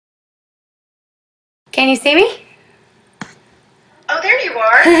Can you see me? Oh, there you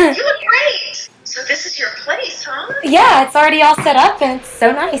are. You look great. So this is your place, huh? Yeah, it's already all set up and it's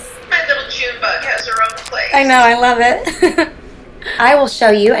so nice. My little June bug has her own place. I know, I love it. I will show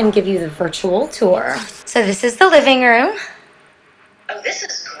you and give you the virtual tour. So this is the living room. Oh, this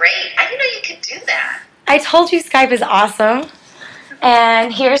is great. I didn't know you could do that. I told you Skype is awesome.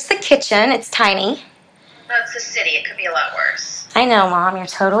 And here's the kitchen. It's tiny. Well, it's the city. It could be a lot worse. I know, Mom. You're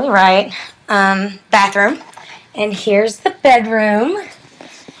totally right. Bathroom. And here's the bedroom.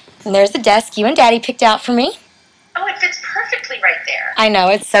 And there's the desk you and Daddy picked out for me. Oh, it fits perfectly right there. I know,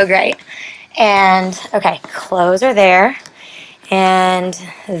 it's so great. And, okay, clothes are there. And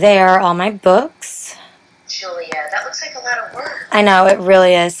there are all my books. Julia, that looks like a lot of work. I know, it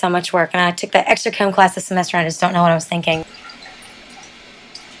really is so much work. And I took that extra comb class this semester and I just don't know what I was thinking.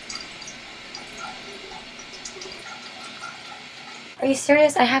 Are you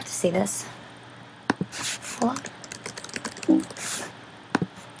serious? I have to see this. Hold on.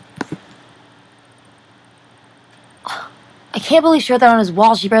 I can't believe she wrote that on his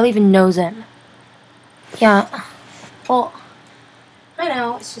wall. She barely even knows him. Yeah. Well, I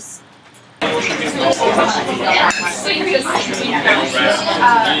know. It's just...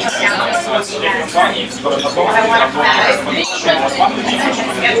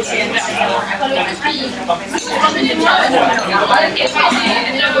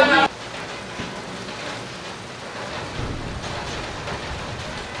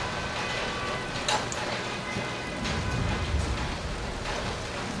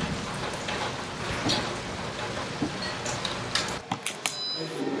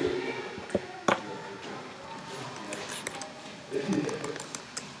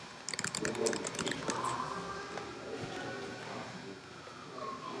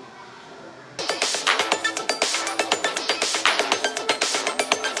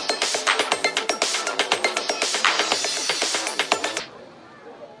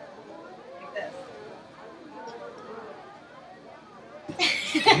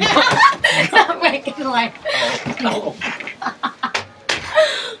 Not making like... Oh.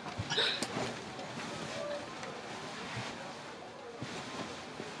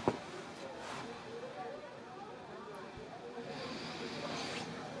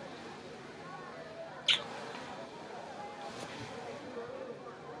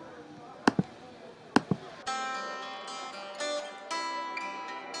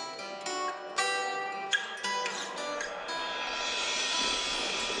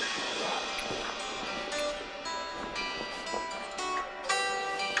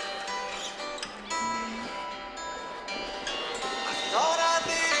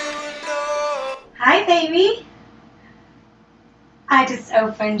 Hi, baby. I just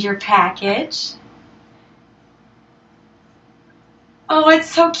opened your package. Oh, it's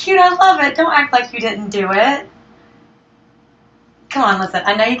so cute. I love it. Don't act like you didn't do it. Come on, listen.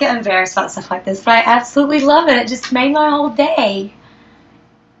 I know you get embarrassed about stuff like this, but I absolutely love it. It just made my whole day.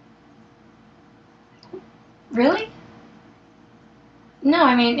 Really? No,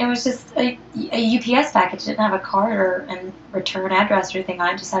 I mean, it was just a UPS package. It didn't have a card or and return address or anything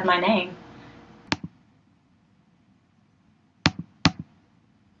on it. It just had my name.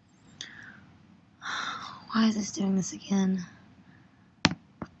 Why is this doing this again?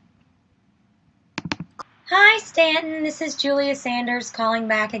 Hi, Stanton. This is Julia Sanders calling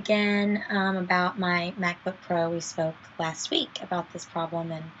back again about my MacBook Pro. We spoke last week about this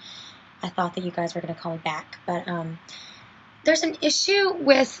problem, and I thought that you guys were going to call me back. But there's an issue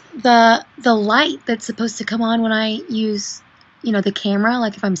with the light that's supposed to come on when I use, you know, the camera,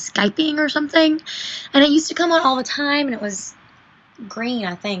 like if I'm Skyping or something. And it used to come on all the time, and it was green,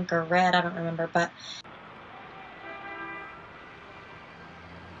 I think, or red. I don't remember, but...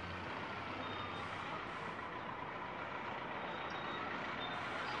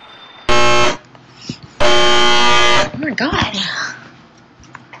 Oh my God.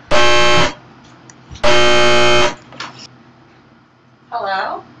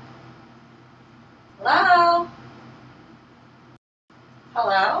 Hello? Hello?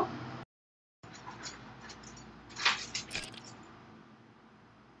 Hello?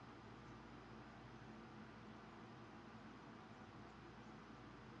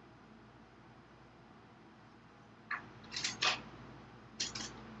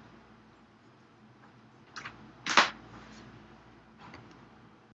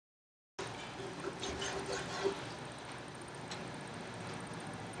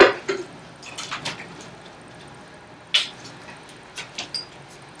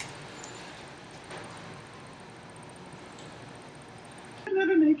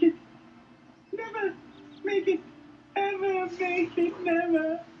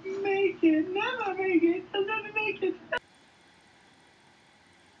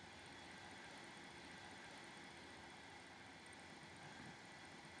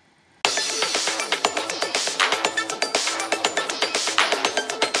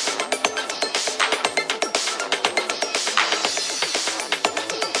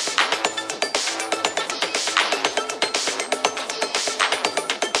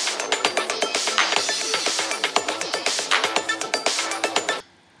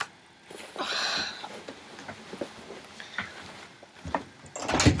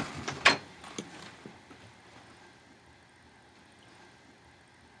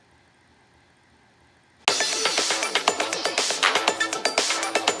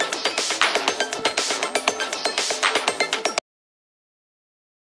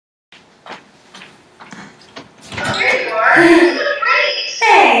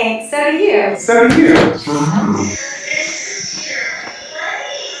 So do you.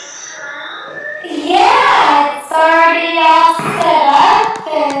 Yeah, it's already all set up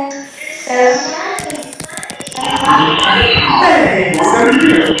and so nice. Hey, so do